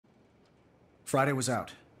Friday was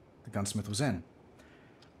out. The gunsmith was in.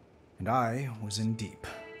 And I was in deep.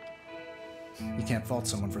 You can't fault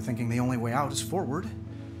someone for thinking the only way out is forward.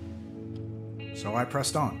 So I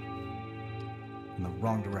pressed on. In the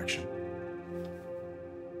wrong direction.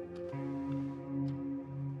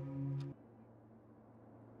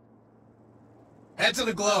 Head to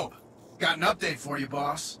the globe. Got an update for you,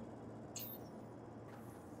 boss.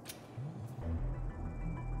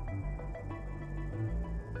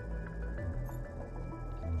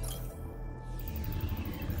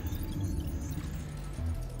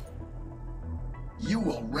 You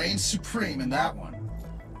will reign supreme in that one.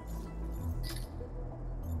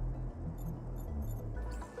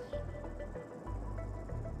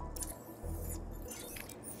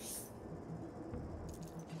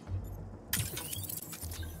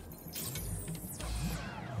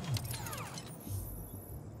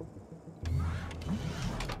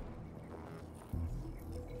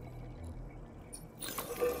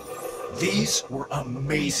 These were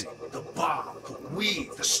amazing. The bomb, the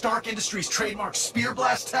weave, the Stark Industries trademark spear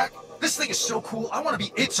blast tech. This thing is so cool, I want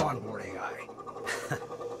to be its onboard AI.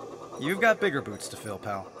 You've got bigger boots to fill,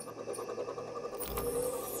 pal.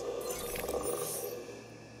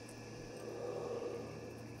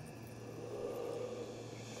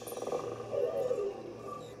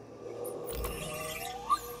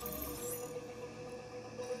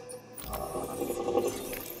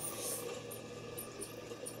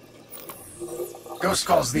 Ghost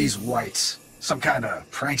calls these whites. Some kind of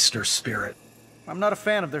prankster spirit. I'm not a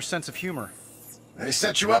fan of their sense of humor. They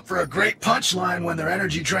set you up for a great punchline when their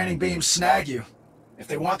energy draining beams snag you. If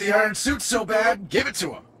they want the iron suit so bad, give it to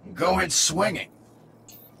them. Go in swinging.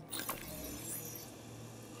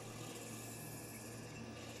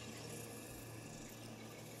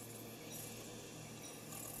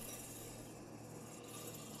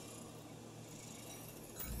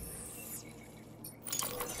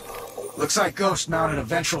 Looks like Ghost mounted a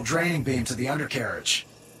ventral draining beam to the undercarriage.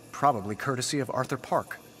 Probably courtesy of Arthur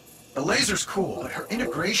Park. The laser's cool, but her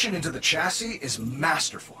integration into the chassis is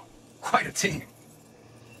masterful. Quite a team.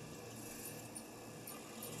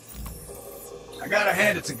 I gotta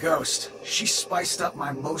hand it to Ghost. She spiced up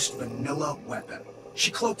my most vanilla weapon.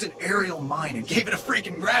 She cloaked an aerial mine and gave it a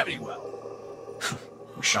freaking gravity well.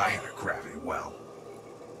 Wish I had a gravity well.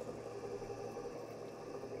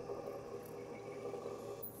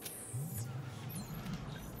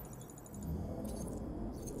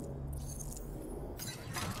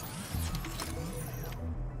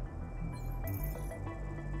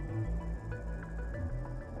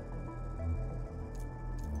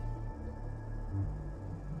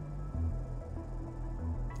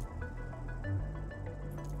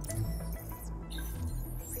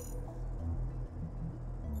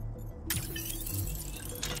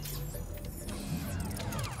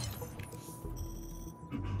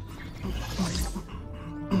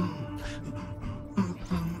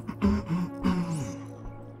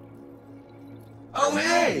 Oh,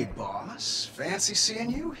 hey, boss. Fancy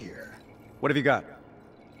seeing you here. What have you got?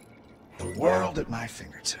 The world at my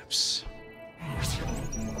fingertips.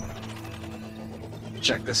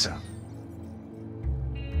 Check this out.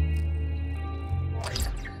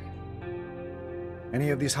 Any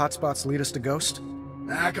of these hotspots lead us to Ghost?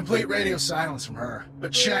 Complete radio silence from her.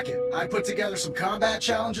 But check it. I put together some combat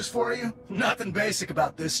challenges for you. Nothing basic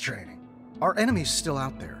about this training. Our enemy's still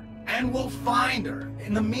out there. And we'll find her.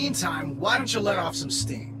 In the meantime, why don't you let off some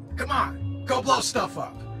steam? Come on, go blow stuff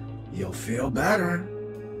up. You'll feel better.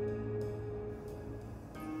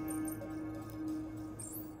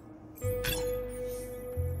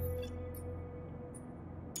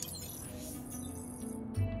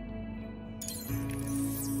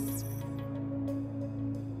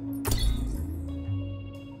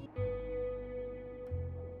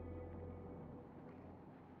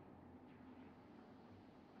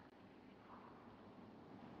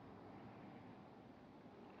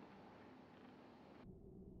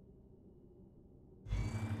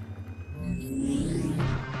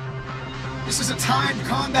 This is a timed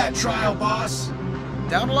combat trial, boss.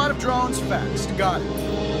 Down a lot of drones fast. Got it.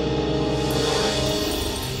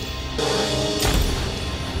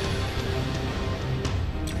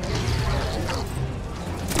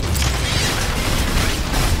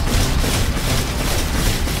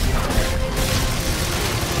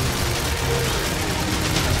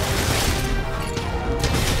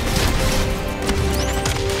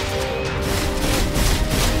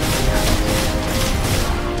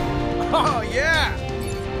 Oh, yeah!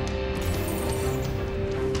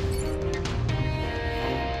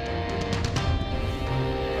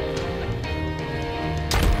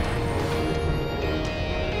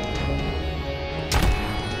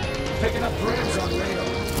 Picking up grades on radar.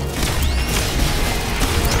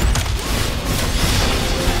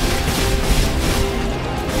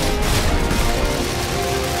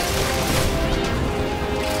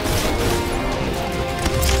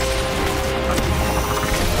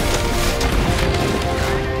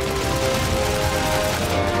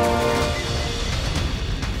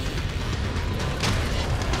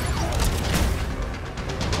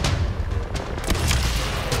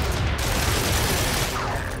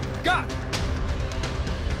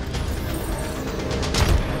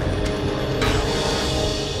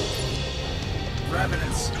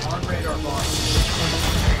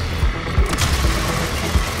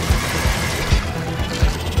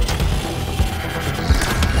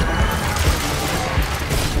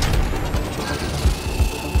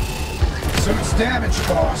 Damage,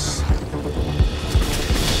 boss.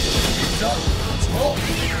 He's up. Let's roll.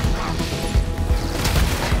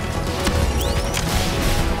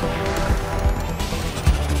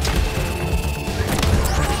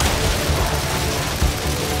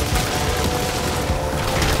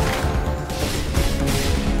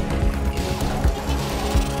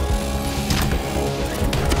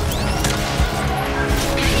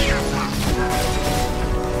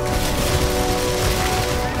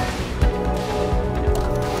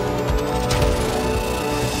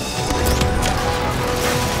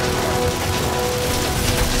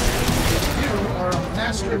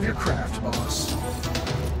 Of your craft, boss.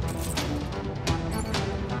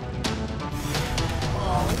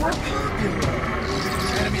 Oh, we're popular.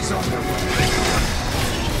 Enemies on their way.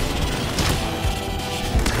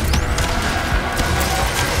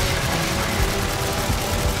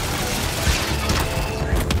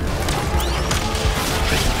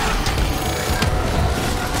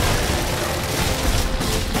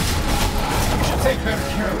 You should take better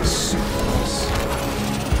care of the suit, boss.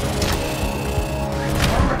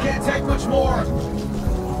 Can't take much more.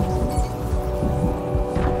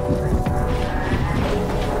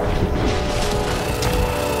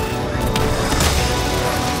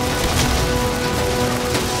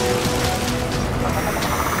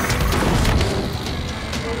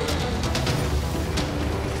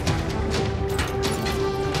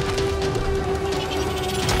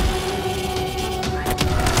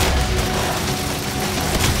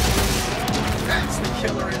 That's the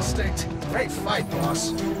killer instinct. Great fight,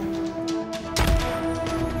 boss.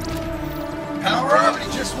 Power up, and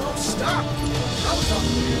he just won't stop. I was on the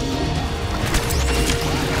field.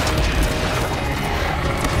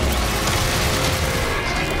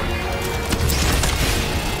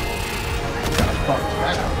 Gotta fuck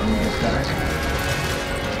that up when he gets back.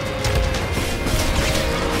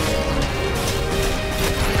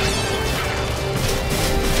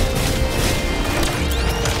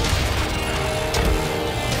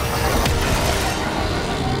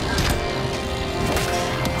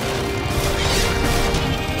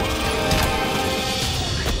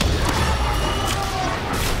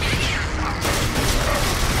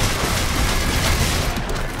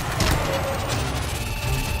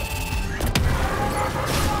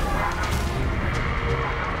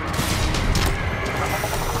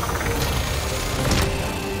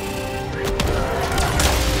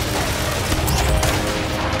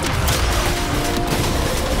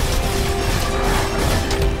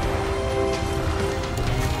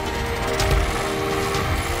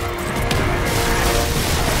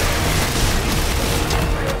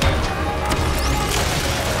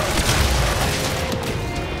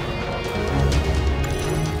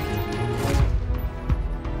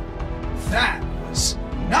 That was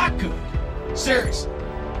not good. Seriously,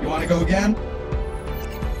 you want to go again?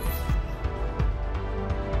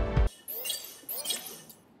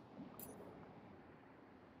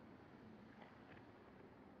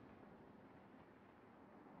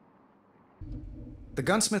 The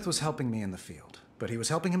gunsmith was helping me in the field, but he was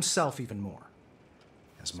helping himself even more.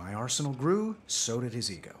 As my arsenal grew, so did his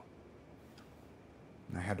ego.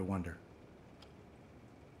 And I had to wonder,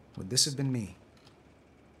 would this have been me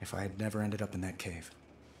if I had never ended up in that cave?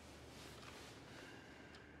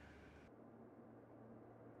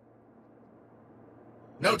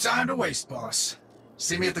 No time to waste, boss.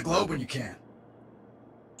 See me at the Globe when you can.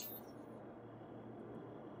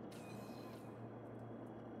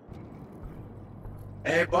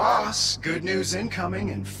 Hey, boss. Good news incoming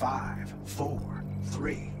in 5, 4,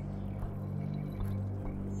 3.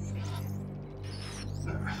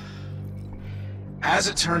 As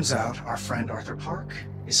it turns out, our friend Arthur Park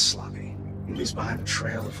is sloppy. He leaves behind a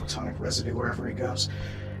trail of photonic residue wherever he goes.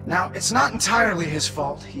 Now, it's not entirely his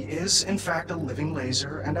fault. He is, in fact, a living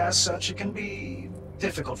laser, and as such, it can be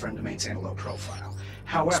difficult for him to maintain a low profile.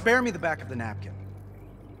 However... Spare me the back of the napkin.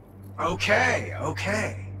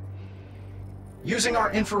 Okay. Using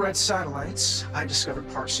our infrared satellites, I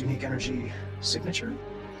discovered Park's unique energy signature.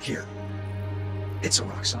 Here. It's a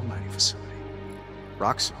Roxxon mining facility.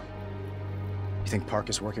 Roxxon? You think Park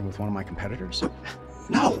is working with one of my competitors?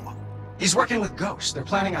 No! He's working with Ghost. They're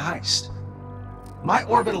planning a heist. My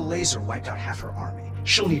orbital laser wiped out half her army.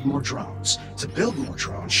 She'll need more drones. To build more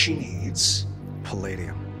drones, she needs...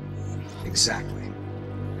 Palladium. Exactly.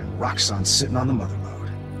 And Roxxon's sitting on the mother lode.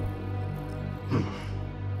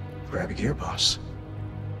 Grab your gear, boss.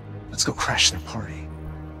 Let's go crash their party.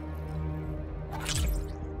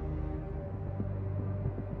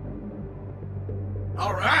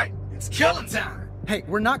 All right, it's killing time. Hey,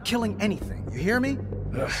 we're not killing anything, you hear me?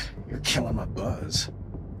 Ugh, you're killing my buzz.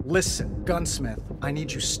 Listen, gunsmith, I need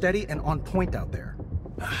you steady and on point out there.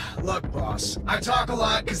 Look, boss, I talk a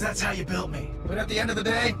lot because that's how you built me. But at the end of the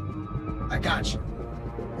day, I got you.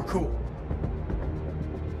 We're cool.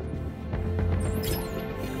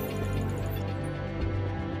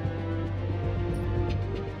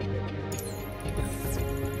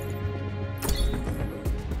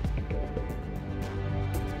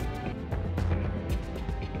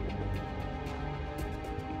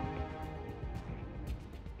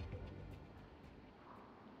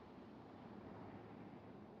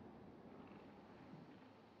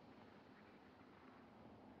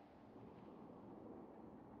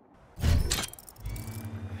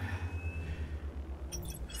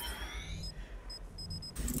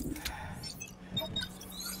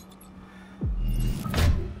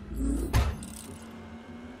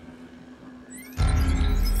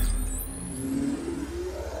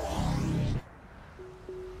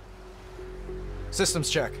 Systems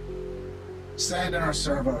check. Sand in our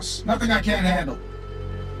servos. Nothing I can't handle.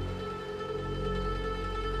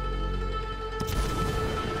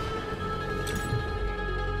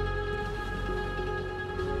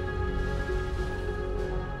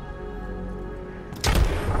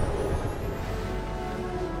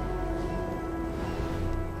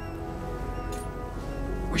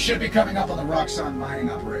 We should be coming up on the Roxxon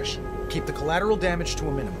mining operation. Keep the collateral damage to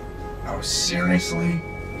a minimum. Oh, seriously?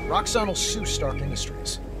 Roxxon will sue Stark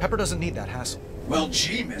Industries. Pepper doesn't need that hassle. Well,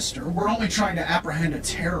 gee, mister, we're only trying to apprehend a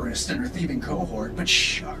terrorist and her thieving cohort, but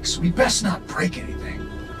shucks, we best not break anything.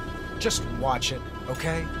 Just watch it,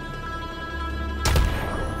 okay?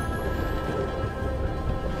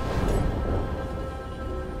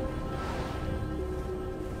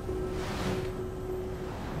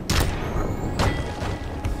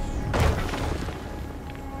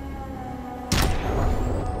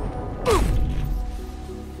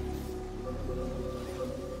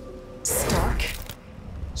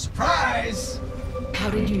 Surprise! How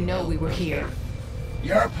did you know we were here?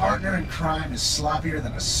 Your partner in crime is sloppier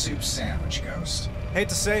than a soup sandwich, Ghost. Hate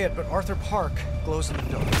to say it, but Arthur Park glows in the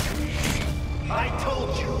dark. I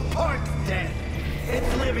told you, Park's dead.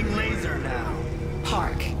 It's living laser now.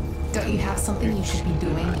 Park, don't you have something you should be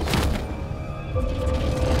doing?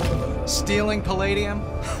 Stealing palladium?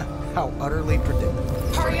 How utterly predictable.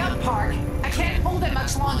 Hurry up, Park! I can't hold it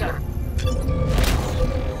much longer!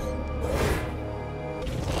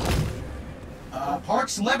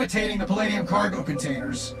 Park's levitating the palladium cargo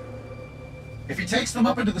containers. If he takes them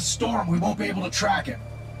up into the storm, we won't be able to track him.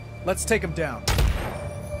 Let's take him down.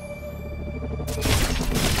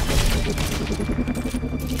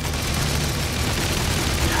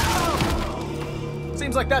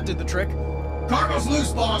 Seems like that did the trick. Cargo's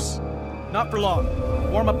loose, boss! Not for long.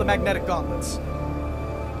 Warm up the magnetic gauntlets.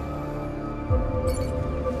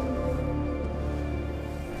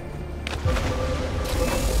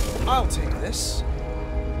 I'll take this.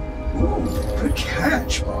 Ooh, good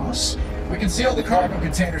catch, boss. We can seal the cargo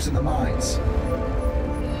containers in the mines.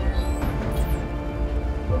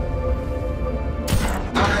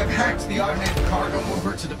 I've hacked the automated cargo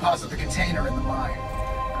mover to deposit the container in the mine.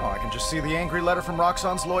 Oh, I can just see the angry letter from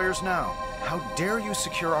Roxxon's lawyers now. How dare you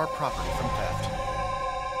secure our property from theft?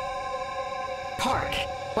 Park,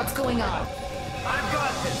 what's going on? I've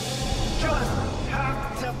got this. Just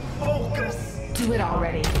have to focus. Do it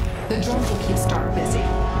already. The drones will keep Stark busy.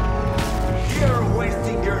 You're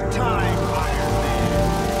wasting your time, Iron Man.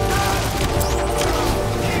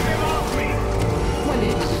 Keep him off me. When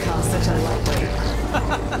did you become such a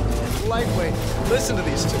lightweight? Lightweight. Listen to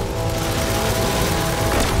these two.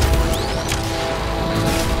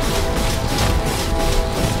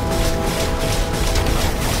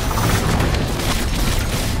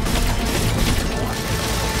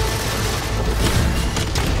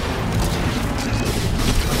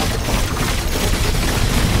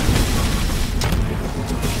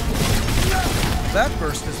 That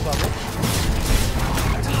burst his bubble.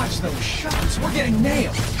 Dodge those shots. We're getting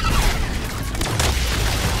nailed.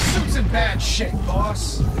 bad shape,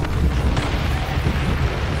 boss.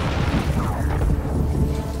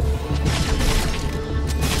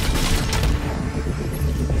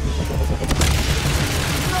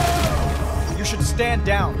 You should stand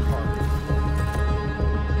down, Park.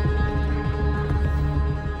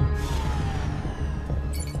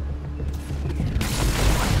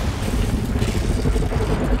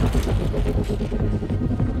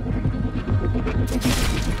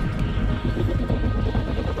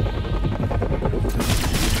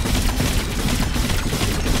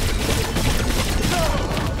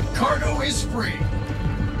 Cargo is free.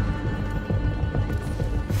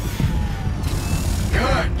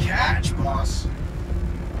 Good catch, boss.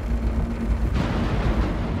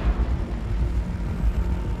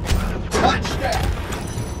 Touchdown!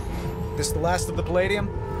 This the last of the palladium?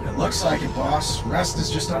 It looks like it, boss. Rest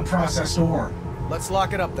is just unprocessed ore. Let's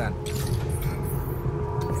lock it up then.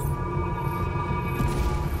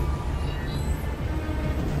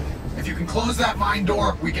 If you can close that mine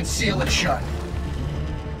door, we can seal it shut.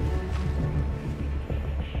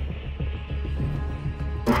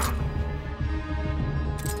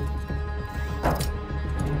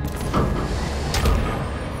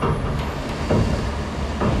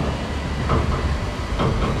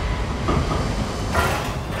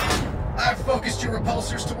 I've focused your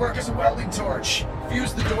repulsors to work as a welding torch.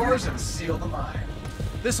 Fuse the doors and seal the mine.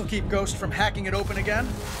 This'll keep Ghost from hacking it open again.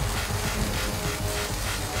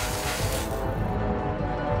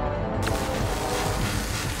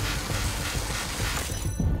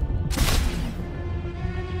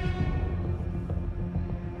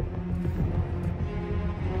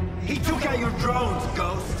 He took out your drones,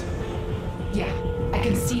 Ghost. Yeah, I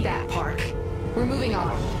can see that, Park. We're moving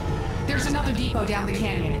on. There's another depot down the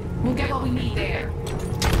canyon. We'll get what we need there.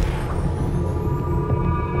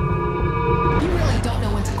 You really don't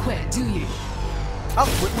know when to quit, do you? I'll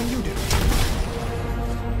quit when you do.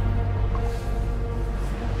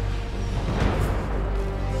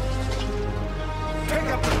 Pick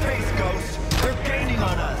up the pace, Ghost. They're gaining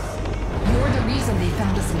on us. You're the reason they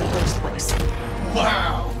found us in the first place.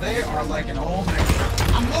 Wow, they are like an old man.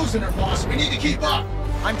 I'm losing her, boss. We need to keep up.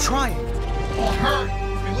 I'm trying. On her.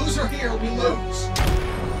 If we lose her here, we lose.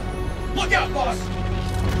 Look out, boss!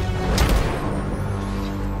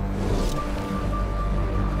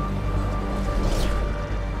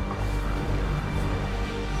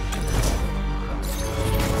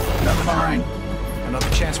 Never mind. Another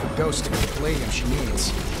chance for Ghost to get the palladium she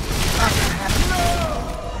needs. Not gonna happen.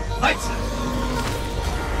 No! Lights it!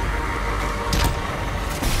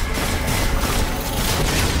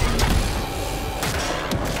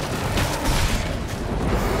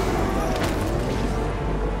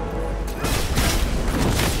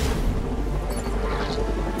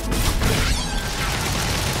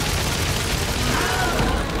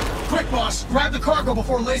 Boss, grab the cargo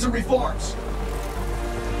before laser reforms.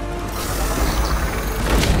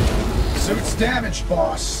 Suit's damaged,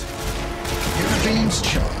 boss. Unit beams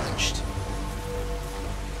charged.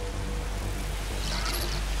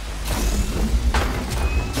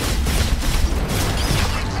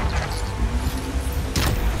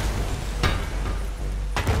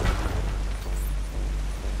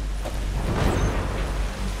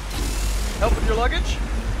 Help with your luggage?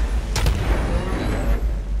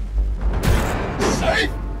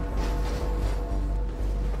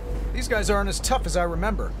 These guys aren't as tough as I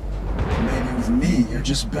remember. Maybe with me, you're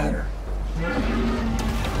just better.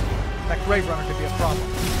 That Grave Runner could be a problem.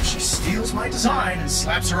 If she steals my design and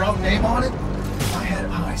slaps her own name on it, if I had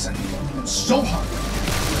eyes, I'd be holding them so hard.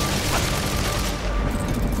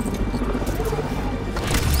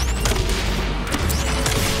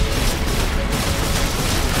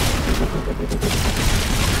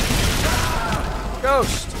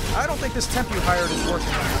 Ghost, I don't think this temp you hired is working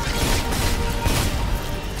out.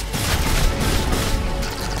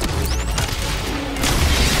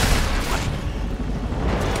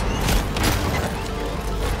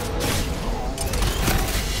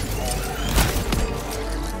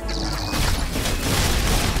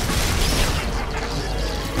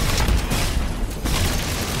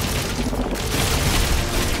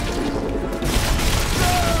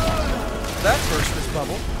 That burst this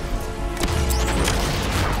bubble.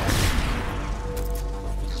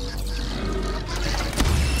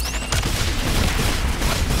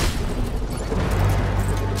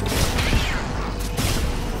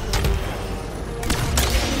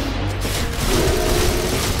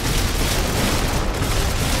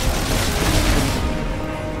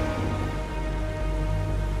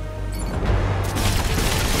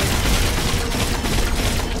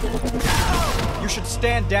 You should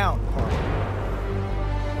stand down, Park.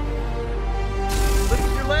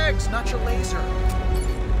 Lift your legs. things, not your laser.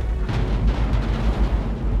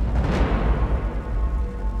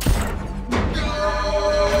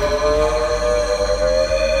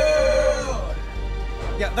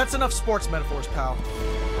 Yeah, that's enough sports metaphors, pal.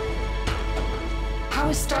 How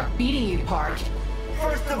is Stark beating you, Park?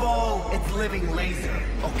 First of all, it's living laser,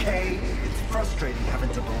 okay? It's frustrating having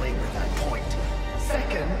to belabor that point.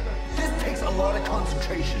 Second, this takes a lot of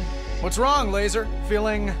concentration. What's wrong, Laser?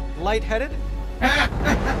 Feeling lightheaded?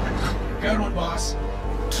 Good one, boss.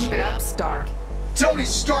 Keep it up, Stark. Tony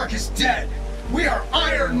Stark is dead. We are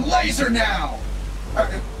Iron Laser now.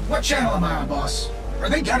 What channel am I on, boss? Are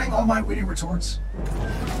they getting all my witty retorts?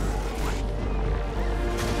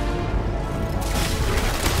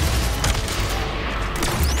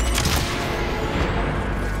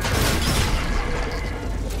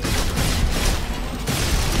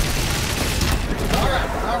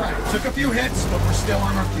 All right. Took a few hits, but we're still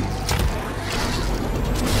on our feet.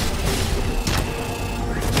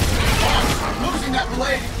 I'm losing that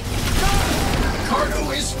blade.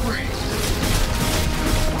 Cargo is free.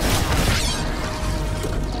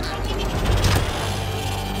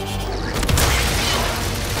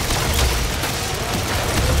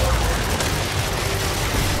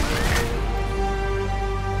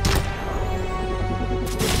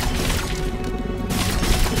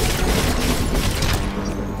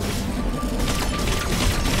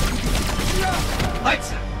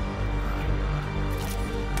 Lights out.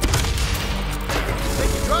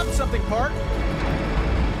 Think you dropped something, Park?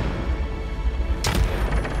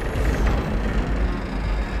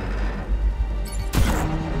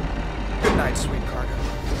 Good night, sweet cargo.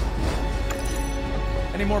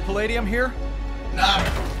 Any more palladium here? Nah,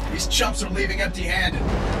 these chumps are leaving empty-handed.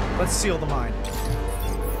 Let's seal the mine.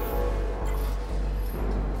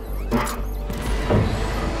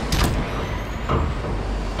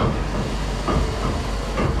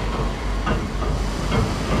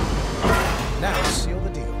 Now seal the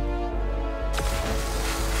deal.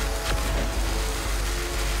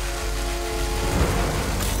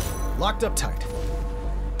 Locked up tight.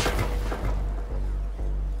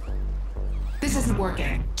 This isn't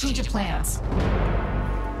working. Change of plans.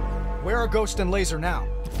 Where are Ghost and Laser now?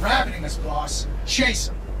 Rabbiting us, boss. Chase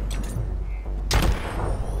him.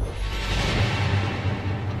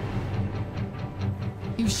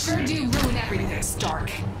 You sure do ruin everything,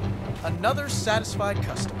 Stark. Another satisfied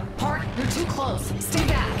customer. Park, you're too close. Stay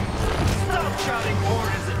back. Stop shouting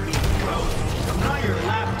orders at me, Ghost. I'm not your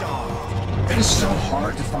lapdog. It is so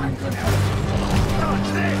hard to find good help.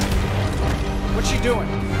 Dodge this! What's she doing?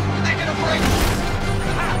 Taking a break.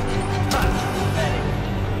 Pathetic.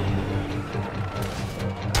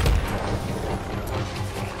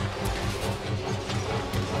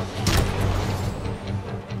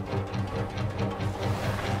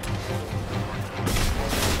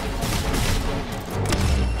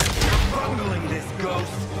 You're bungling this,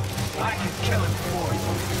 Ghost. I can kill him for you.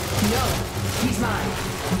 No, he's mine.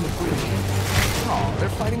 You agree. Oh, they're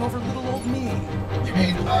fighting over little old me. You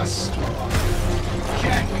mean us?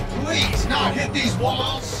 Can we please not hit these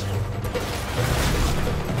walls?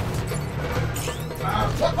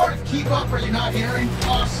 What part of keep up are you not hearing,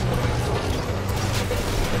 boss?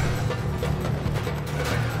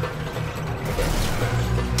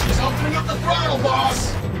 He's opening up the throttle,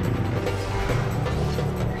 boss!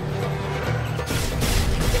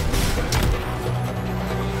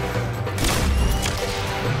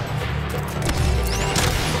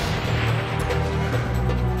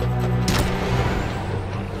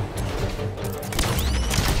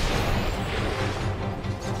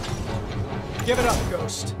 Give it up,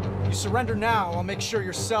 Ghost. You surrender now, I'll make sure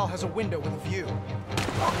your cell has a window with a view.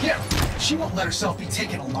 Oh, yeah, she won't let herself be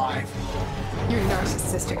taken alive. Your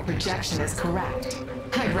narcissistic projection is correct.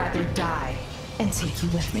 I'd rather die and take you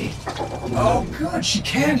with me. Oh, good, she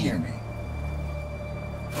can hear me.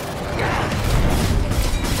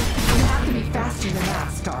 You have to be faster than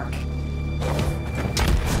that, Stark.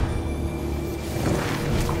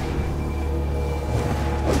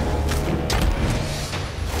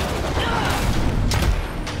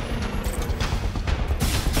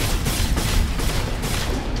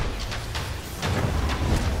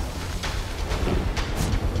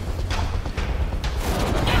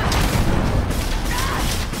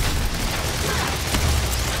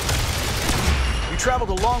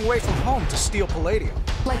 Traveled a long way from home to steal palladium.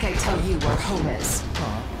 Like I tell you where home is.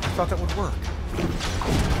 Huh, I thought that would work.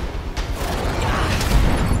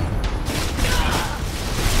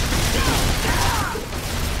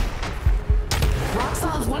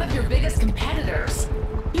 Roxxon's one of your biggest competitors.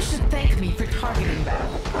 You should thank me for targeting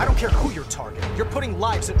them. I don't care who you're targeting. You're putting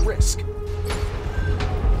lives at risk.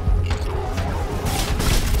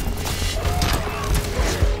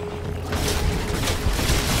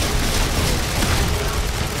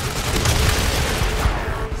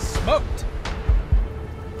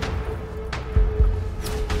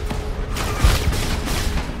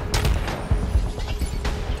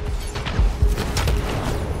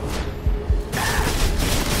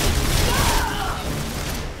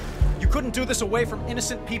 this away from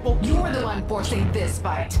innocent people? You're the one forcing this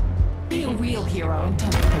fight. Be a real hero and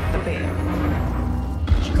don't poke the bear.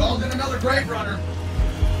 She called in another grave runner.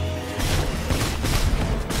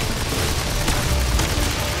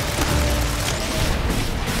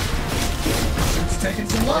 Suit's taking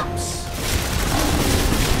some lumps.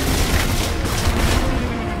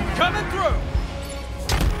 Coming through!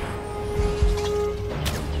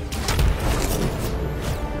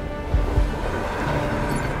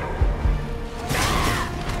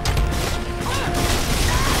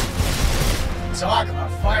 Talk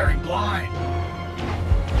about firing blind.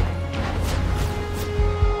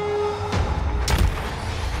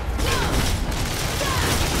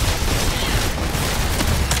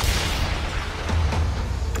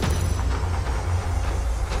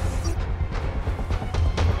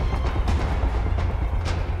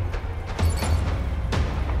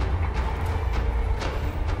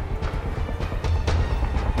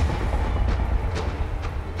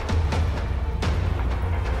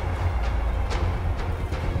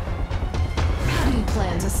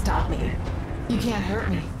 Plan to stop me. You can't hurt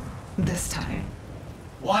me. This time.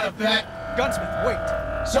 Wanna bet? Gunsmith, wait!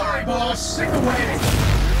 Sorry, boss. Sick of waiting.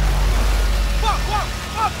 Whoa, whoa!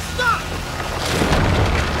 Up! Stop!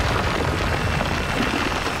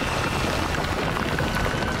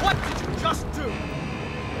 What did you just do?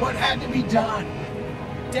 What had to be done?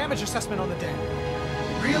 Damage assessment on the dam.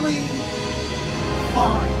 Really?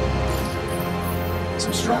 Fine.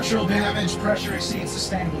 Some structural damage, pressure exceeds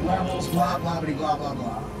sustainable levels, blah, blah, blah, blah, blah,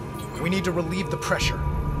 blah. We need to relieve the pressure.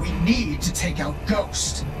 We need to take out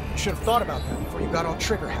Ghost. You should have thought about that before you got all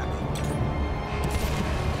trigger happy.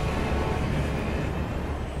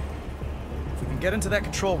 If we can get into that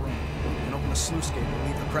control room and open the sluice gate and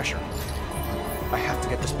relieve the pressure, I have to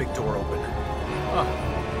get this big door open. Oh,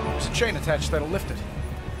 there's a chain attached that'll lift it.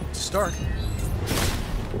 To start.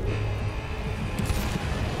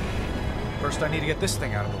 First, I need to get this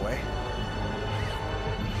thing out of the way.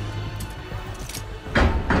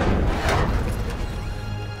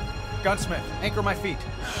 Gunsmith, anchor my feet.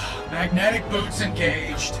 Magnetic boots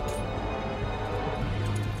engaged.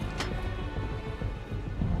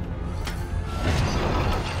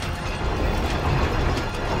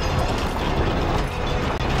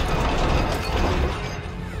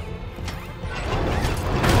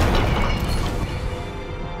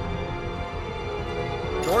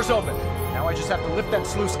 Door's open. Now I just have to lift that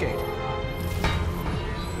sluice gate.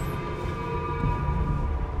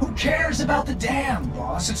 Who cares about the dam,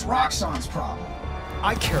 boss? It's Roxxon's problem.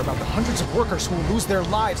 I care about the hundreds of workers who will lose their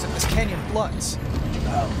lives if this canyon floods.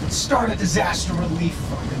 Let's start a disaster relief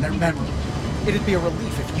fund in their memory. It'd be a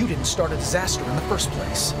relief if you didn't start a disaster in the first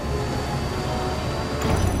place.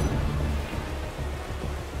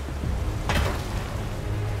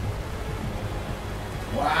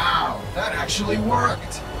 Wow, that actually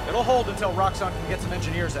worked. It'll hold until Roxxon can get some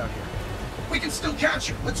engineers out here. We can still catch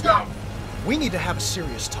her. Let's go. We need to have a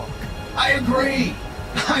serious talk. I agree.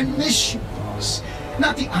 I miss you, boss.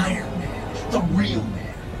 Not the Iron Man, the real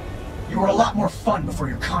man. You were a lot more fun before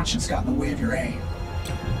your conscience got in the way of your aim.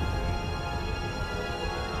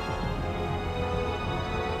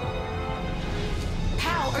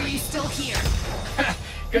 How are you still here?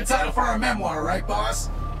 Good title for our memoir, right, boss?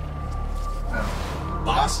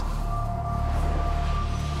 Boss?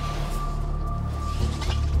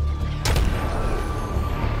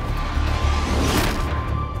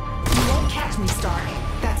 You won't catch me, Stark.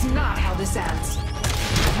 That's not how this ends.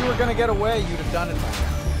 If you were gonna get away, you'd have done it by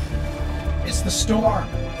now. It's the storm.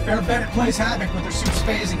 Fair bet it plays havoc with their suit's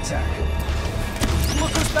phasing tech.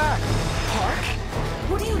 Look who's back! Park?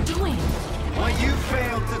 What are you doing? What you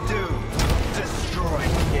failed to do,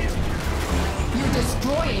 destroying him. You're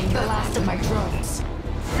destroying the last of my drones.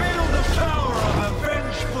 Feel the power of a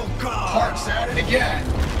vengeful god. Park's at it again.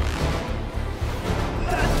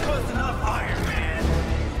 That's close enough, Iron Man.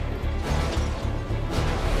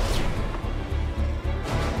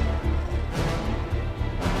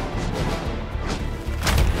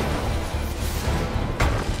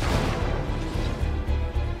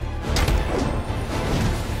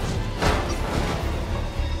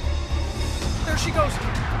 There she goes!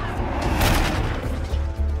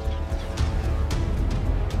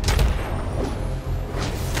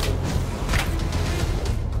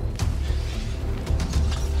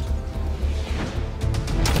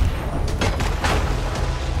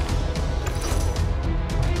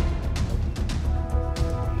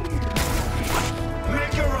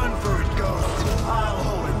 Make a run for it, Ghost. I'll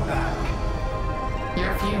hold him back.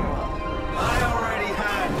 Your funeral. I already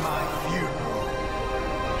had my funeral.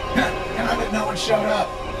 And I bet no one showed up.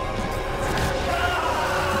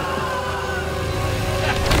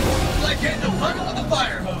 like getting a puddle with a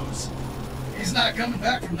fire hose. He's not coming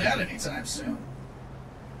back from that anytime soon.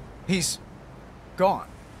 He's gone.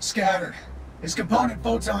 Scattered. His component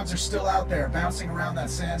photons are still out there, bouncing around that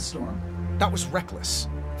sandstorm. That was reckless.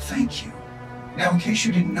 Thank you. Now, in case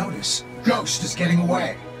you didn't notice, Ghost is getting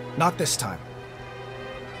away. Not this time.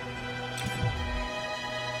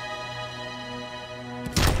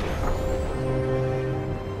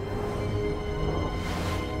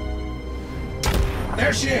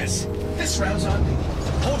 There she is. This round's on me.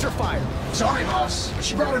 Hold your fire. Sorry, boss.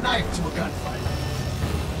 She brought a knife to a gunfight.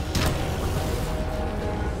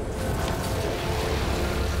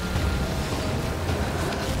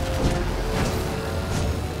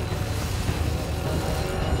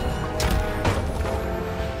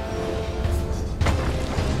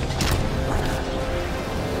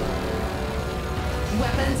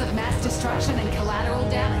 Weapons of mass destruction and collateral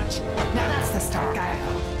damage. Now that's the Stark I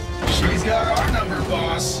know. She's got our number,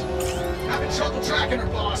 boss. Having trouble tracking her,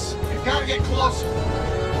 boss. You've got to get closer.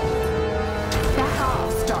 Back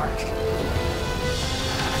off, Stark.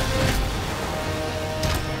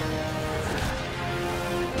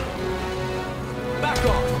 Back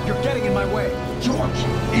off! You're getting in my way. George,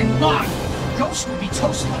 in my way. Ghost would be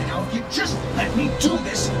toast by now if you just let me do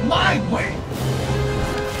this my way.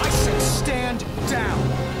 I said stand down.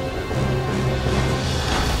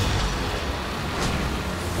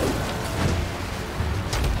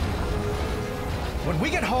 When we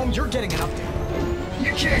get home, you're getting an update.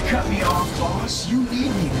 You can't cut me off, boss. You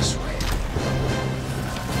need me this way.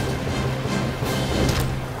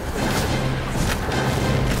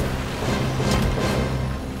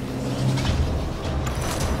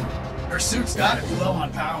 Her suit's gotta be low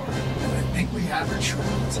on power, and I think we have her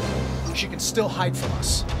trapped. She can still hide from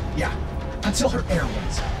us. Yeah, until her air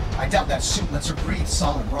runs out. I doubt that suit lets her breathe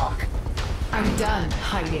solid rock. I'm done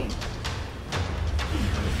hiding.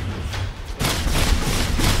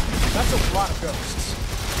 That's a lot of ghosts.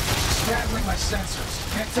 Scrambling my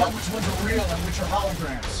sensors. Can't tell which ones are real and which are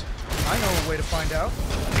holograms. I know a way to find out.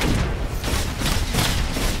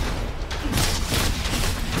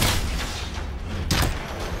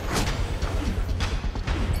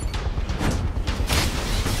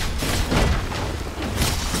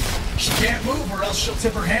 She can't move or else she'll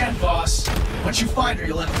tip her hand, boss. Once you find her,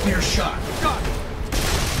 you'll have a clear shot. Got it.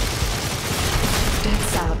 Didn't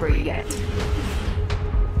celebrate yet.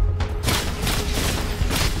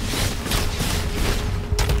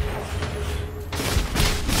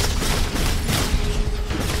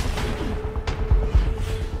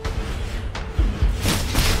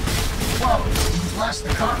 The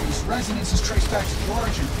car whose resonance is traced back to the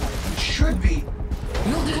origin point. It should be.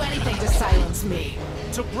 You'll do anything to silence me.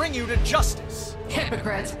 To bring you to justice.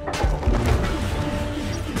 Hypocrite.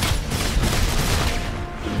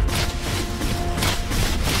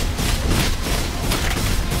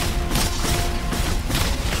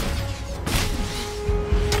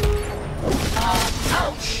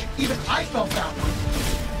 Ouch! Even I felt that one.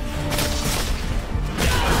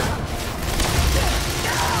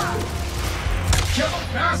 Kill a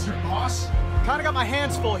bastard, boss! Kinda got my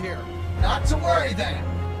hands full here. Not to worry, then.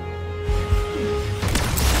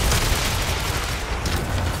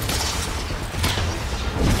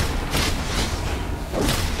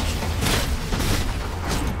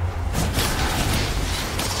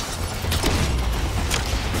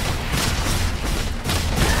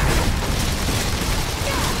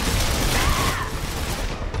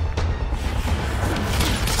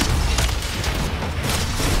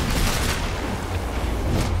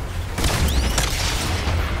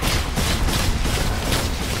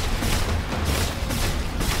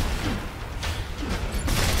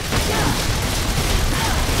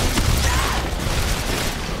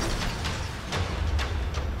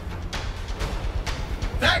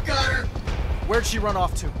 That got her! Where'd she run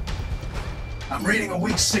off to? I'm reading a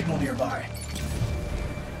weak signal nearby.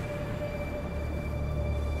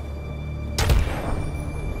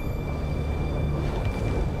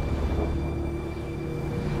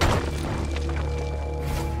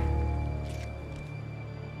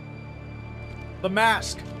 The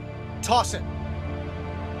mask. Toss it.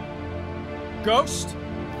 Ghost?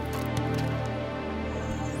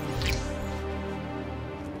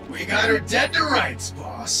 We got her dead to rights,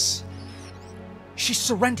 boss. She's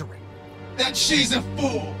surrendering. Then she's a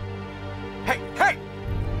fool. Hey, hey!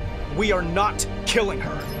 We are not killing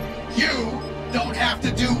her. You don't have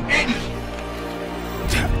to do anything.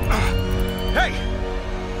 Hey!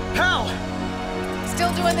 Hal!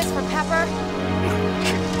 Still doing this for Pepper?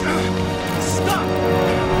 Stop!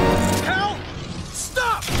 Hal!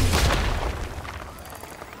 Stop!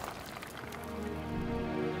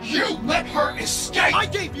 You let her escape! I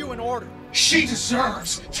gave you an order. She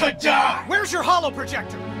deserves to die! Where's your holo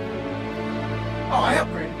projector? Oh, I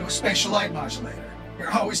upgraded to a spatial light modulator.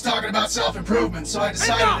 You're always talking about self-improvement, so I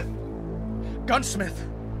decided Gunsmith,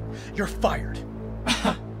 you're fired.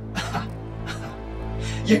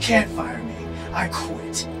 You can't fire me. I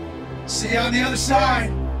quit. See you on the other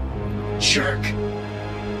side, jerk.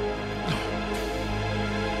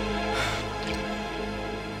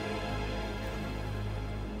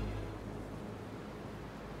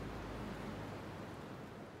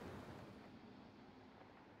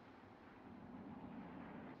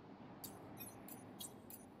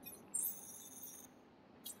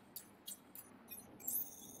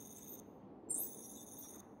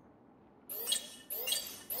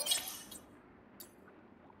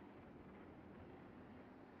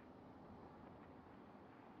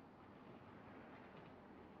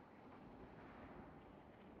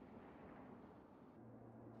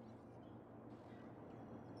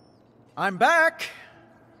 I'm back!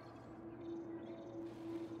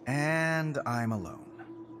 And I'm alone.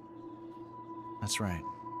 That's right.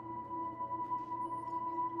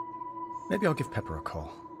 Maybe I'll give Pepper a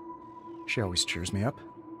call. She always cheers me up.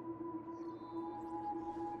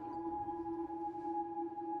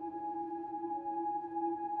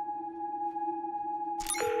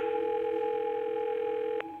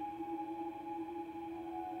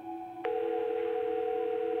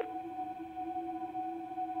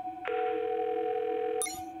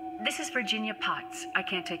 This is Virginia Potts. I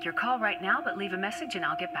can't take your call right now, but leave a message and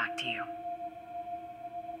I'll get back to you.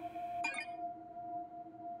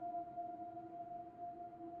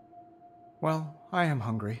 Well, I am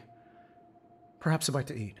hungry. Perhaps a bite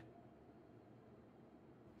to eat.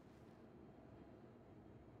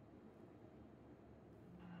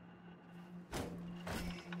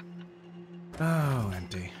 Oh,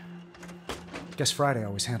 empty. Guess Friday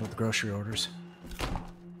always handled the grocery orders.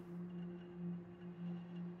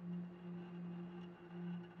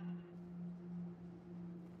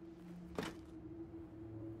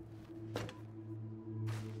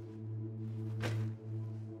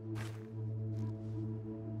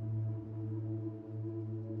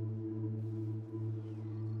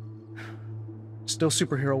 Still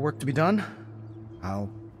superhero work to be done.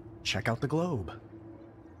 I'll check out the globe.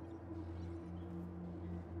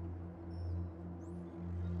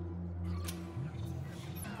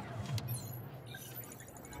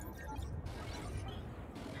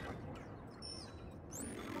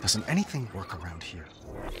 Doesn't anything work around here?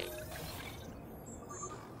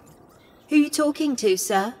 Who are you talking to,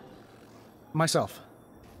 sir? Myself.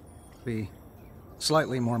 The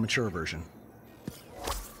slightly more mature version.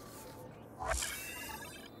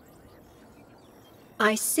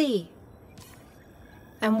 I see.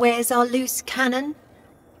 And where's our loose cannon?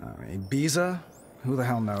 Ibiza? Who the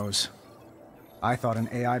hell knows? I thought an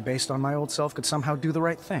AI based on my old self could somehow do the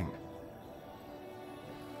right thing.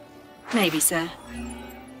 Maybe, sir.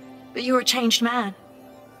 But you're a changed man.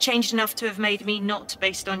 Changed enough to have made me not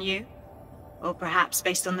based on you. Or perhaps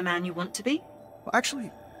based on the man you want to be. Well,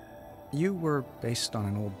 actually, you were based on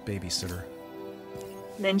an old babysitter.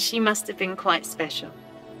 Then she must have been quite special.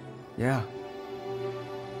 Yeah.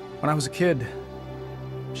 When I was a kid,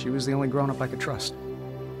 she was the only grown-up I could trust.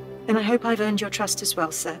 And I hope I've earned your trust as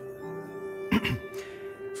well, sir.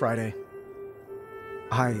 Friday,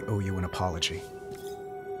 I owe you an apology.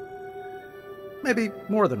 Maybe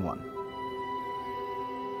more than one.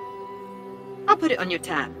 I'll put it on your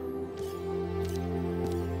tab.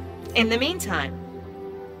 In the meantime,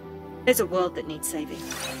 there's a world that needs saving.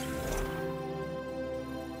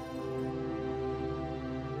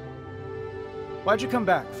 Why'd you come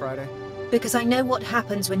back, Friday? Because I know what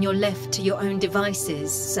happens when you're left to your own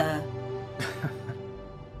devices, sir.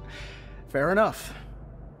 Fair enough.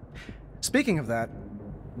 Speaking of that,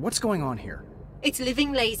 what's going on here? It's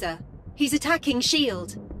Living Laser. He's attacking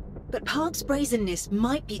S.H.I.E.L.D. But Park's brazenness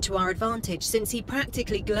might be to our advantage since he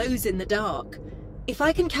practically glows in the dark. If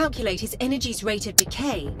I can calculate his energy's rate of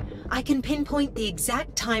decay, I can pinpoint the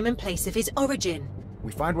exact time and place of his origin.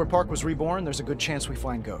 We find where Park was reborn, there's a good chance we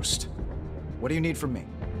find Ghost. What do you need from me?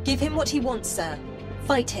 Give him what he wants, sir.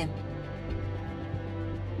 Fight him.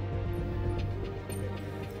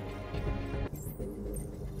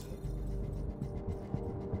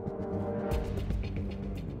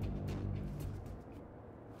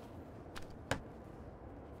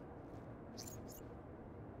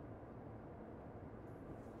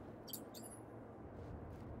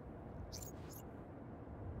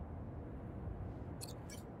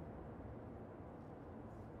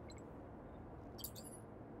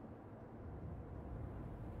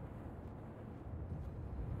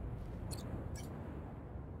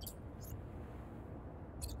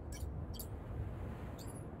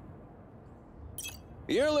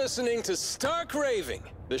 You're listening to Stark Raving,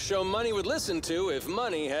 the show money would listen to if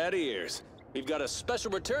money had ears. We've got a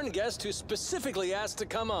special return guest who specifically asked to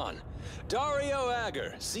come on. Dario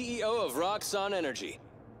Agger, CEO of Roxxon Energy.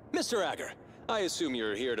 Mr. Agger, I assume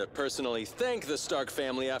you're here to personally thank the Stark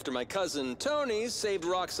family after my cousin Tony saved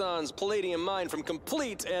Roxxon's palladium mine from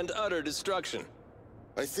complete and utter destruction.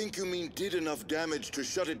 I think you mean did enough damage to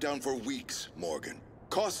shut it down for weeks, Morgan.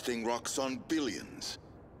 Costing Roxxon billions.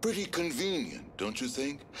 Pretty convenient, don't you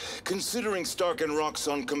think? Considering Stark and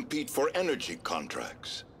Roxxon compete for energy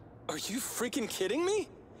contracts. Are you freaking kidding me?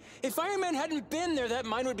 If Iron Man hadn't been there, that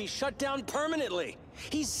mine would be shut down permanently.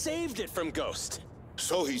 He saved it from Ghost.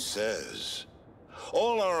 So he says.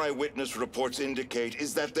 All our eyewitness reports indicate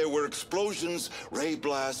is that there were explosions, ray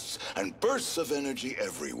blasts, and bursts of energy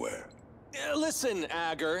everywhere. Listen,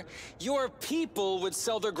 Agger, your people would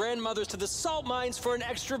sell their grandmothers to the salt mines for an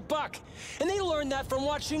extra buck, and they learned that from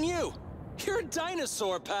watching you. You're a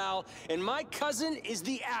dinosaur, pal, and my cousin is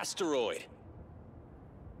the asteroid.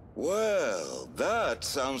 Well, that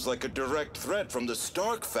sounds like a direct threat from the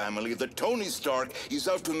Stark family that Tony Stark is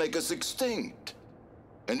out to make us extinct.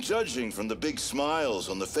 And judging from the big smiles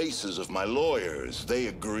on the faces of my lawyers, they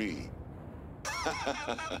agree.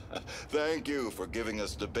 Thank you for giving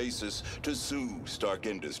us the basis to sue Stark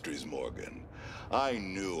Industries, Morgan. I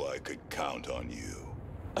knew I could count on you.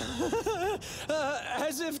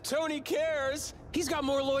 As if Tony cares. He's got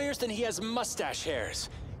more lawyers than he has mustache hairs.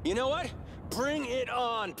 You know what? Bring it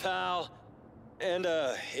on, pal. And,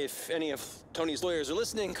 if any of Tony's lawyers are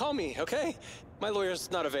listening, call me, okay? My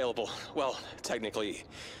lawyer's not available. Well, technically,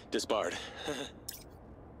 disbarred.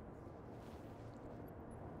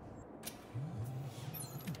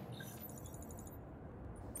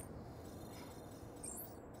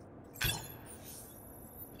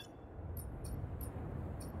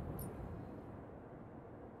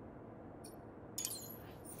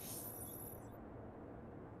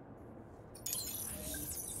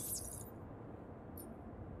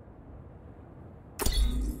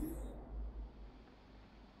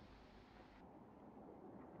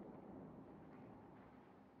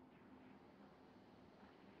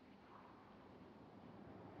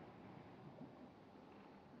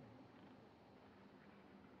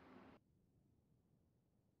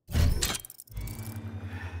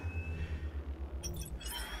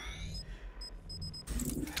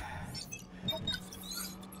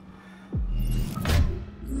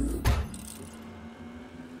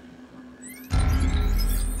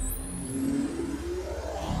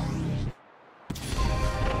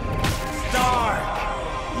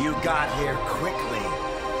 Got here quickly.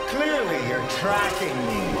 Clearly you're tracking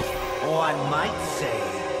me. One might say,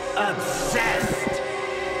 obsessed.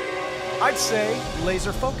 I'd say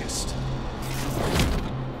laser focused.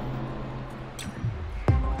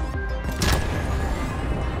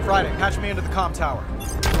 Friday, patch me into the comm tower.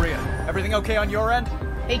 Maria, everything okay on your end?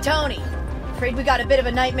 Hey, Tony. Afraid we got a bit of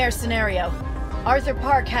a nightmare scenario. Arthur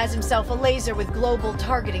Park has himself a laser with global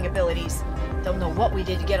targeting abilities. Don't know what we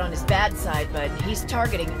did to get on his bad side, but he's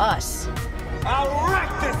targeting us. I'll wreck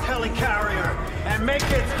this helicarrier and make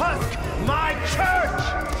its husk my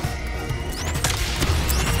church!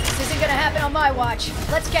 This isn't gonna happen on my watch.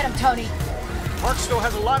 Let's get him, Tony. Park still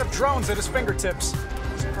has a lot of drones at his fingertips.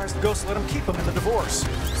 Surprised the Ghost let him keep them in the divorce.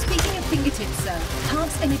 Speaking of fingertips, sir,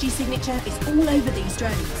 Park's energy signature is all over these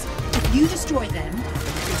drones. If you destroy them...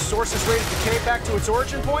 The source is rated decay back to its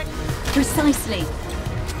origin point? Precisely.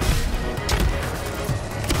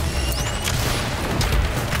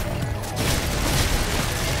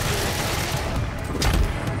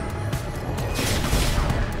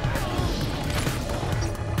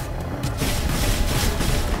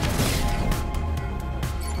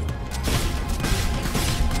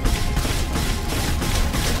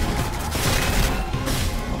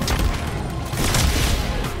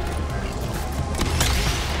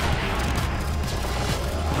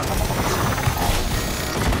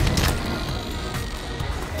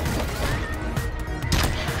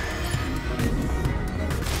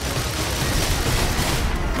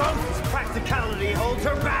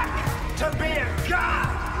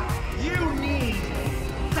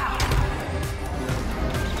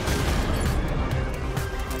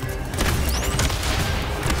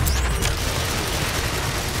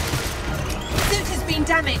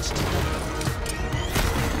 Damaged.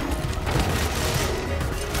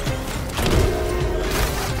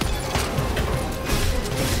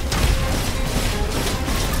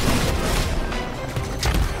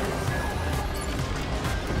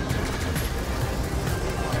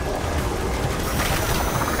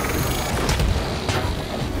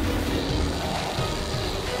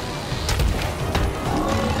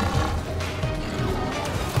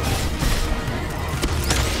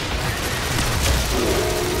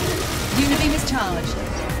 discharged.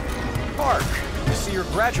 Park, I see you're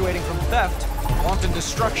graduating from theft to wanton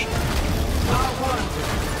destruction. I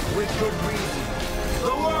wanted, with good reason.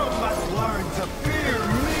 The world must learn to fear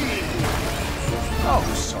me!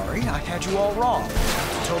 Oh, sorry, I had you all wrong.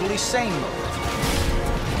 It's a totally sane motive.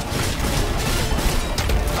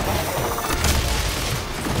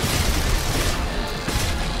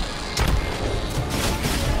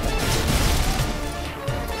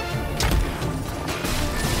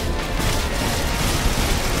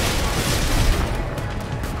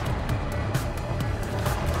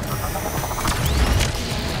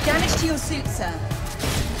 Damage to your suit, sir.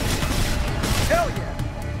 Hell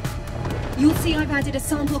yeah! You'll see I've added a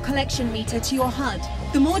sample collection meter to your HUD.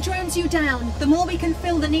 The more drones you down, the more we can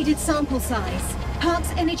fill the needed sample size. Park's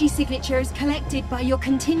energy signature is collected by your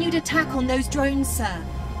continued attack on those drones, sir.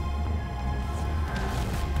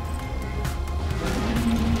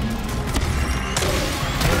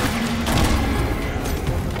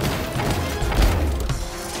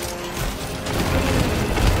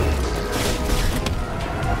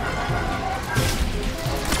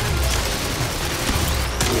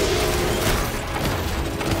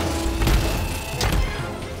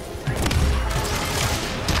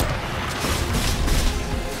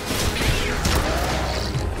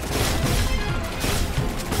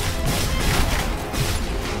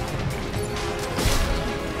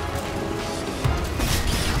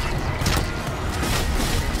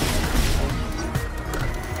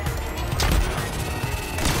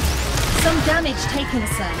 Damage taken,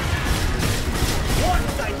 sir.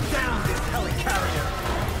 Once I down this helicarrier,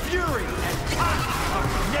 fury and passion are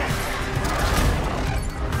next!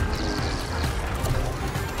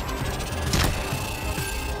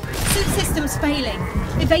 Suit systems failing.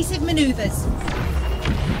 Evasive maneuvers.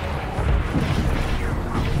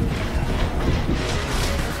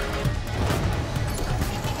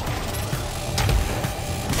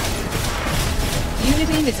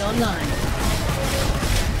 Unibeam is online.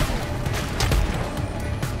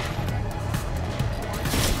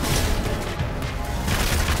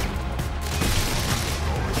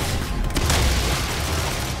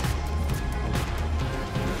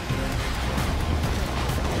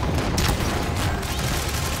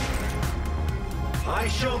 I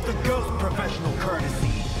showed the ghost professional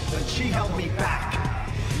courtesy, but she held me back.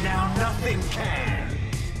 Now nothing can.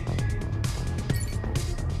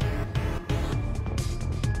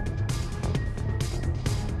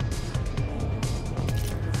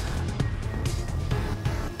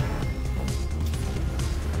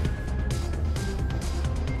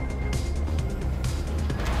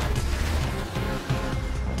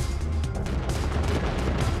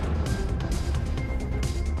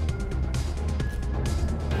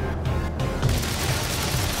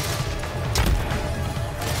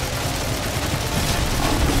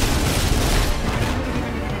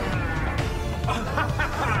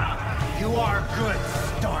 You are good,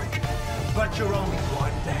 Stark, but you're only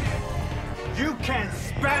one man. You can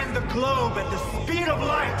span the globe at the speed of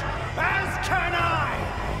light, as can I!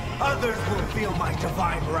 Others will feel my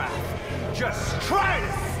divine wrath. Just try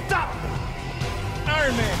to stop me!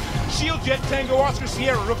 Iron Man, Shield Jet Tango Oscar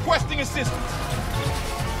Sierra requesting assistance.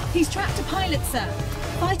 He's trapped a pilot, sir.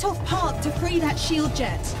 Fight off Park to free that shield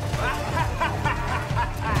jet.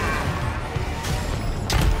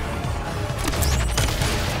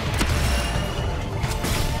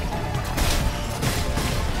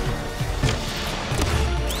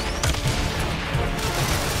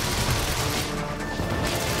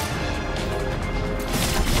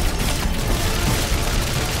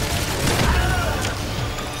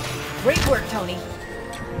 Great work, Tony.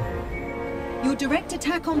 Your direct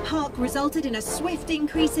attack on Park resulted in a swift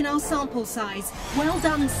increase in our sample size. Well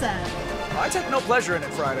done, sir. I take no pleasure in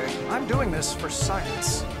it, Friday. I'm doing this for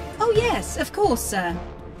science. Oh yes, of course, sir.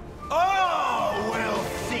 Oh, we'll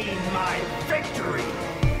see my victory!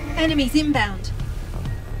 Enemies inbound.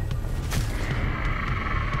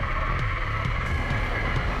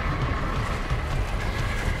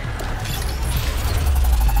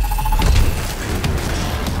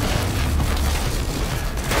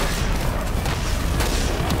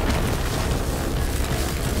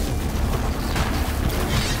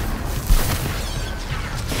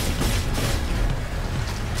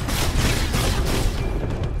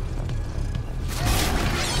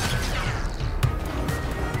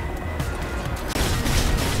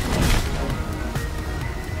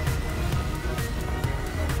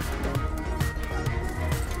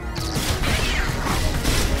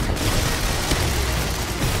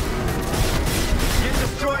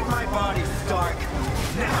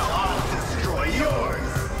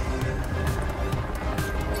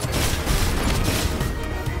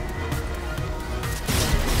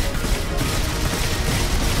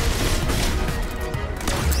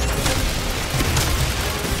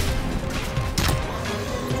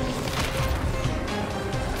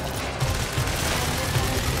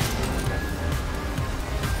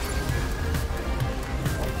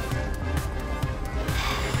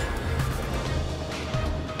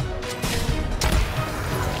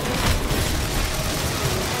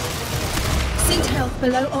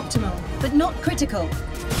 Below optimal, but not critical.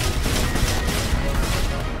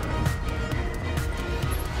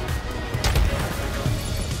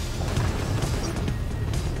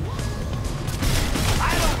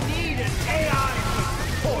 I don't need an AI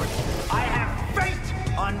for support. I have fate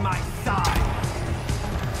on my side.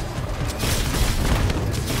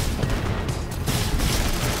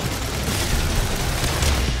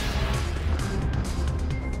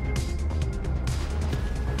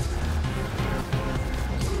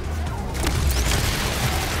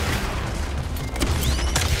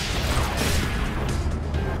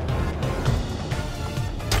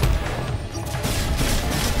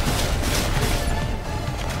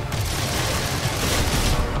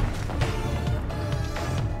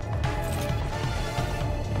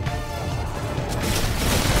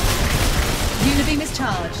 Unibeam is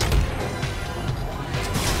charged.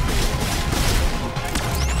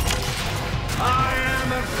 I am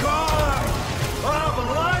the god of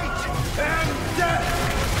light and death!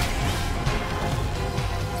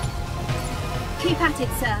 Keep at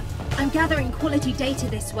it, sir. I'm gathering quality data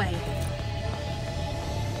this way.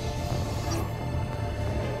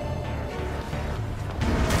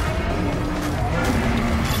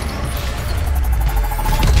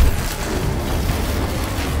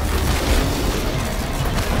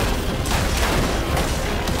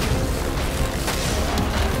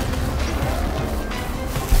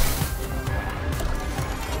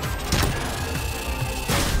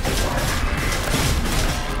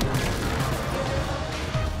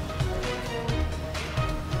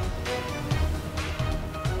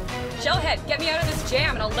 Shellhead, get me out of this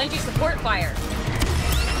jam and I'll lend you support fire.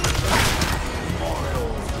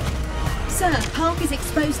 Sir, Park is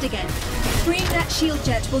exposed again. Freeing that shield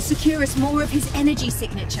jet will secure us more of his energy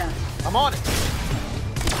signature. I'm on it.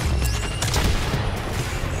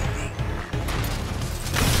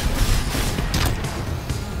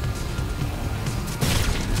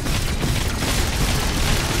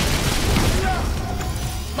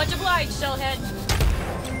 Much obliged, Shellhead.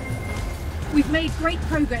 We've made great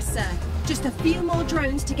progress, sir. Just a few more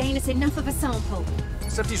drones to gain us enough of a sample.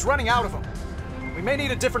 Except he's running out of them. We may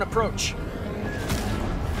need a different approach.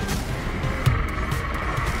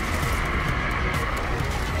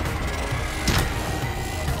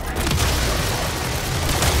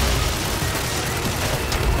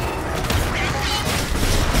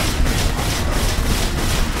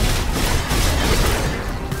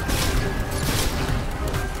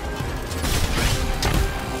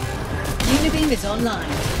 Unibeam is online.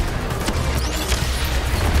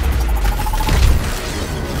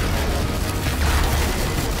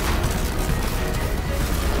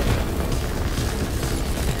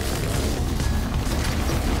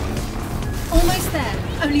 Almost there.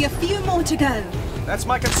 Only a few more to go. That's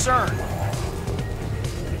my concern.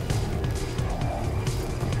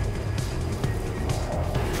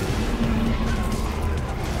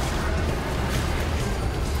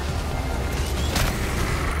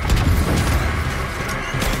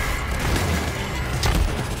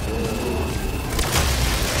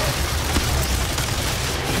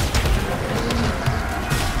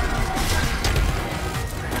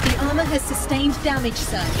 Has sustained damage,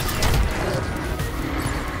 sir.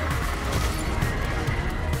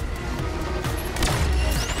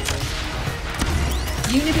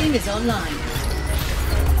 Unibeam is online.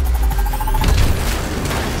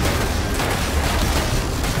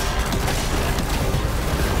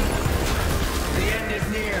 The end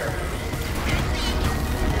is near.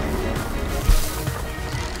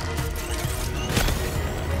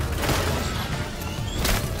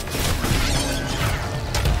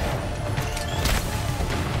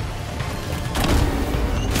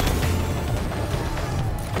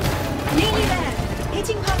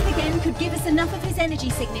 Could give us enough of his energy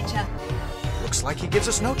signature. Looks like he gives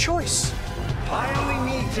us no choice. I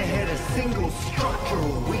only need to hit a single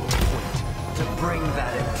structural weak point to bring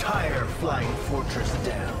that entire flying fortress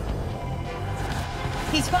down.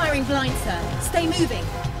 He's firing blind, sir. Stay moving.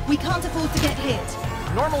 We can't afford to get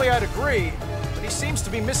hit. Normally I'd agree, but he seems to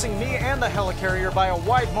be missing me and the helicarrier by a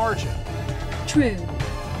wide margin. True.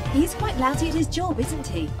 He's quite lousy at his job, isn't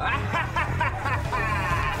he?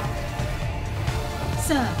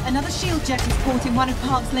 Sir, another shield jet is caught in one of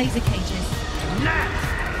Park's laser cages.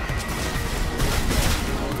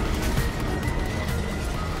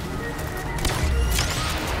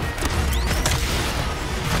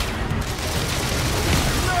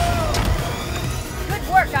 Good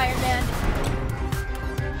work, Iron Man.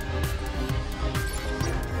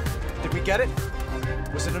 Did we get it?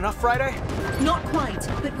 Was it enough, Friday? Not quite,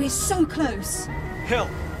 but we're so close. Hill,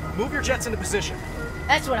 move your jets into position.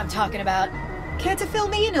 That's what I'm talking about. Care to fill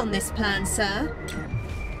me in on this plan, sir?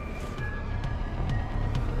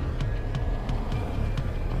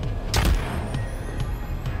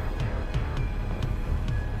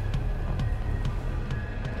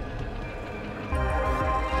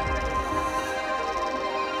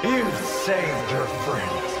 You've saved your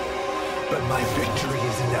friends, but my victory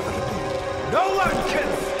is inevitable. No one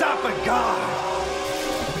can stop a god!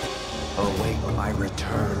 Await my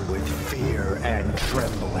return with fear and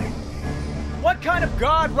trembling. What kind of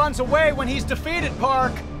god runs away when he's defeated,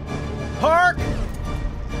 Park? Park?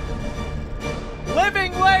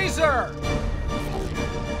 Living laser!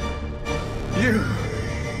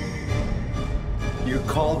 You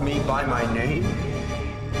called me by my name?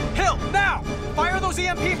 Hill, now! Fire those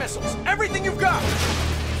EMP missiles! Everything you've got!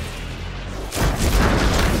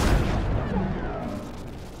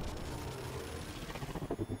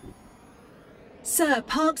 Sir,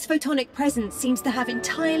 Park's photonic presence seems to have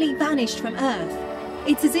entirely vanished from Earth.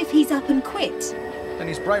 It's as if he's up and quit. Then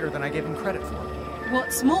he's brighter than I gave him credit for.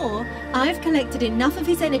 What's more, I've collected enough of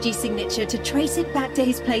his energy signature to trace it back to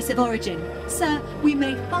his place of origin. Sir, we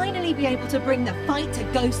may finally be able to bring the fight to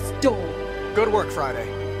Ghost's door. Good work, Friday.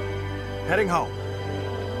 Heading home.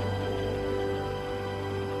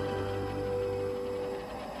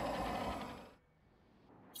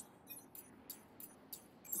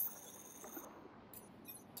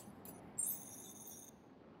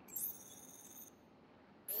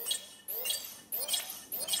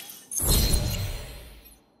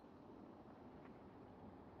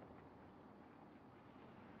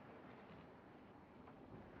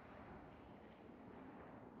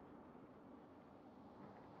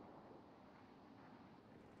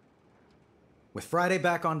 With Friday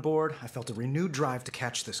back on board, I felt a renewed drive to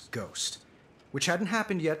catch this ghost, which hadn't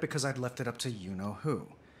happened yet because I'd left it up to you-know-who.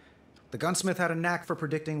 The gunsmith had a knack for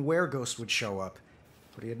predicting where Ghost would show up,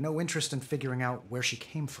 but he had no interest in figuring out where she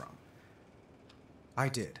came from. I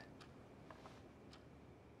did.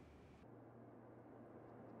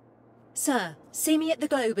 Sir, see me at the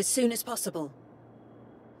Globe as soon as possible.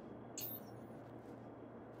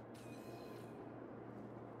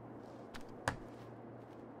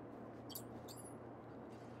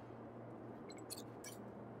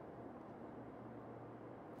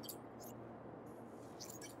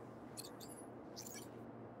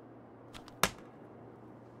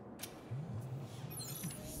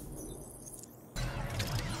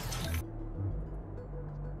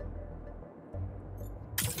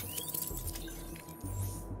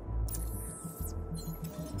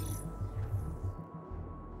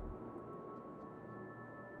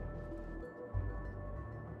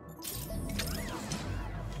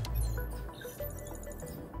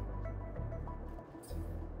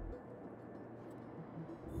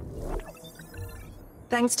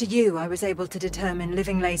 Thanks to you, I was able to determine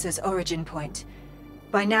Living Laser's origin point.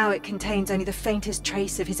 By now it contains only the faintest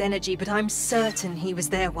trace of his energy, but I'm certain he was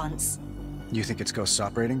there once. You think it's Ghost's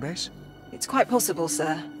operating base? It's quite possible,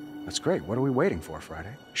 sir. That's great. What are we waiting for,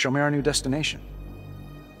 Friday? Show me our new destination.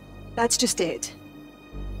 That's just it.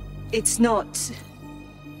 It's not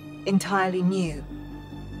entirely new.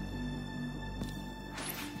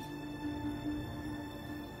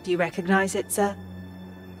 Do you recognize it, sir?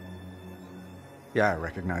 Yeah, I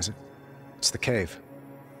recognize it. It's the cave.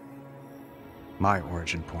 My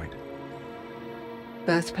origin point.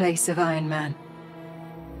 Birthplace of Iron Man.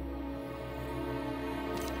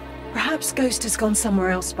 Perhaps Ghost has gone somewhere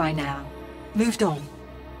else by now. Moved on.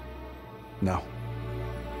 No.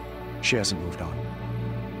 She hasn't moved on.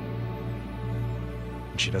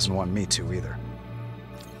 And she doesn't want me to either.